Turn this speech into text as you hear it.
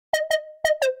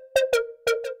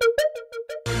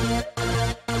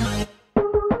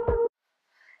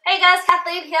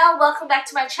Kathleen here, welcome back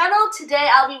to my channel. Today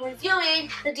I'll be reviewing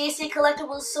the DC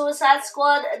Collectables Suicide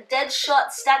Squad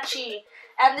Deadshot statue.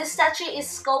 And this statue is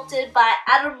sculpted by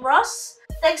Adam Ross.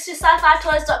 Thanks to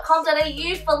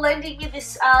sci-fi-toys.com.au for lending me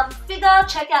this figure.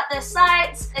 Check out their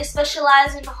sites. They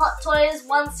specialise in hot toys,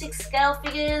 1/6 scale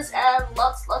figures and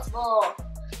lots more.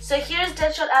 So here's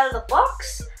Deadshot out of the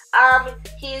box.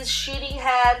 His shooting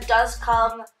hand does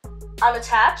come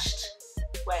unattached.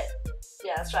 Wait.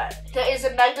 Yeah, that's right. There is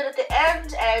a magnet at the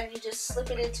end and you just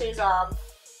slip it into his arm.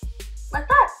 Like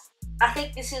that. I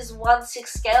think this is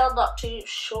 1/6 scale, not too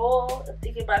sure. I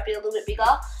think it might be a little bit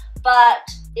bigger. But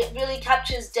it really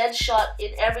captures Deadshot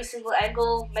in every single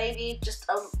angle. Maybe just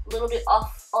a little bit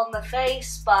off on the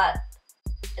face, but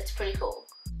it's pretty cool.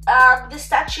 This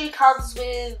statue comes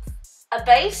with a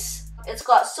base. It's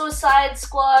got Suicide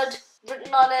Squad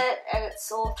written on it, and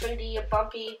it's all 3D and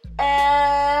bumpy,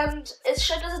 and it's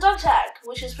shaped as a dog tag,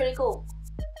 which is pretty cool.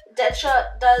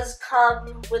 Deadshot does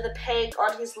come with a peg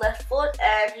on his left foot,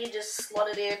 and you just slot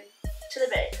it in to the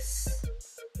base.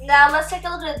 Now let's take a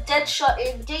look at Deadshot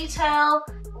in detail.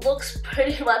 Looks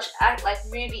pretty much like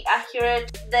movie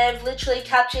accurate. They've literally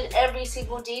captured every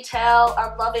single detail.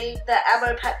 I'm loving the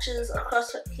ammo patches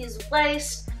across his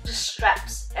waist. Just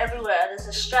straps everywhere. There's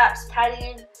the straps,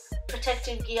 padding,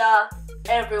 protective gear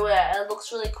everywhere. It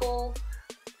looks really cool.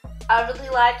 I really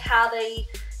like how they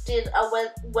did a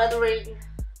weathering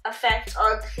effect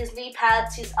on his knee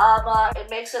pads, his armor. It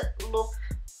makes it look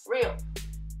real.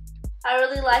 I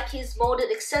really like his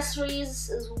molded accessories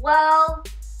as well,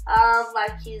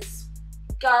 like his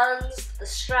guns, the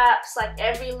straps, like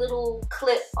every little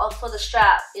clip for the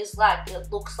strap is like, it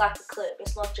looks like a clip,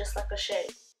 it's not just like a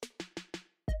shape.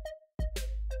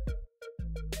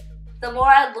 The more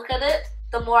I look at it,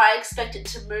 the more I expect it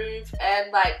to move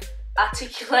and like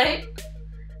articulate.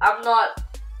 I'm not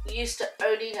used to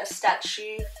owning a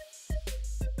statue,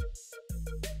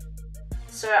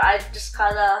 so I just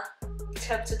kind of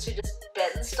tempted to just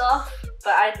bend stuff,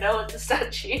 but I know it's a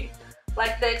statue.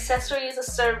 Like the accessories are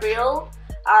so real.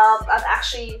 I've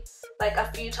actually like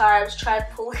a few times tried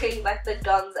pulling like the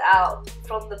guns out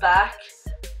from the back.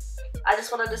 I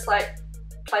just want to just like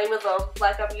play with them,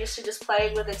 like I'm used to just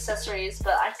playing with accessories,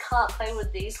 but I can't play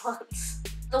with these ones.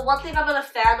 The one thing I'm not a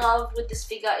fan of with this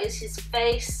figure is his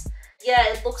face. Yeah,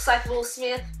 it looks like Will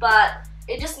Smith, but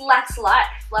it just lacks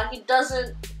life. Like it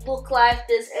doesn't look like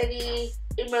there's any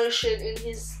emotion in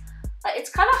his, like it's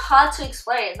kind of hard to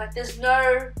explain. Like there's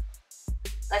no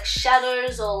like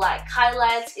shadows or like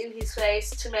highlights in his face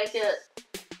to make it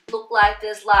look like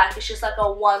there's life. It's just like a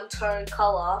one-tone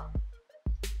color.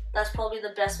 That's probably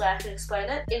the best way I can explain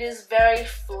it. It is very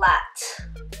flat.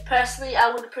 Personally, I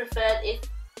would have preferred if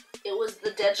it was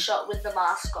the Deadshot with the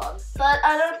mask on, but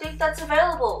I don't think that's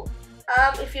available.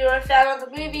 If you're a fan of the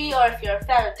movie or if you're a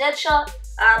fan of Deadshot,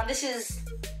 this is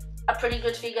a pretty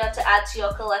good figure to add to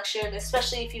your collection,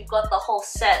 especially if you've got the whole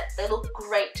set. They look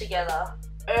great together.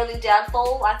 Only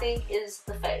downfall, I think, is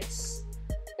the face.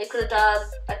 They could have done,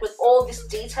 like with all this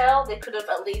detail, they could have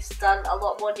at least done a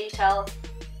lot more detail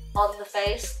on the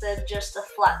face than just a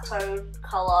flat tone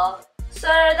color. So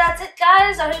that's it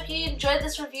guys, I hope you enjoyed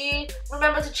this review.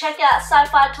 Remember to check out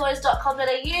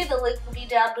sci-fi-toys.com.au, the link will be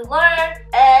down below.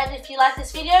 And if you like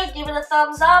this video, give it a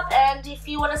thumbs up, and if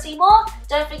you want to see more,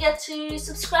 don't forget to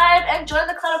subscribe and join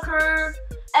the Klutter crew.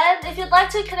 And if you'd like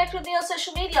to connect with me on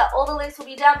social media, all the links will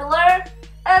be down below.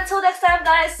 Until next time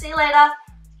guys, see you later.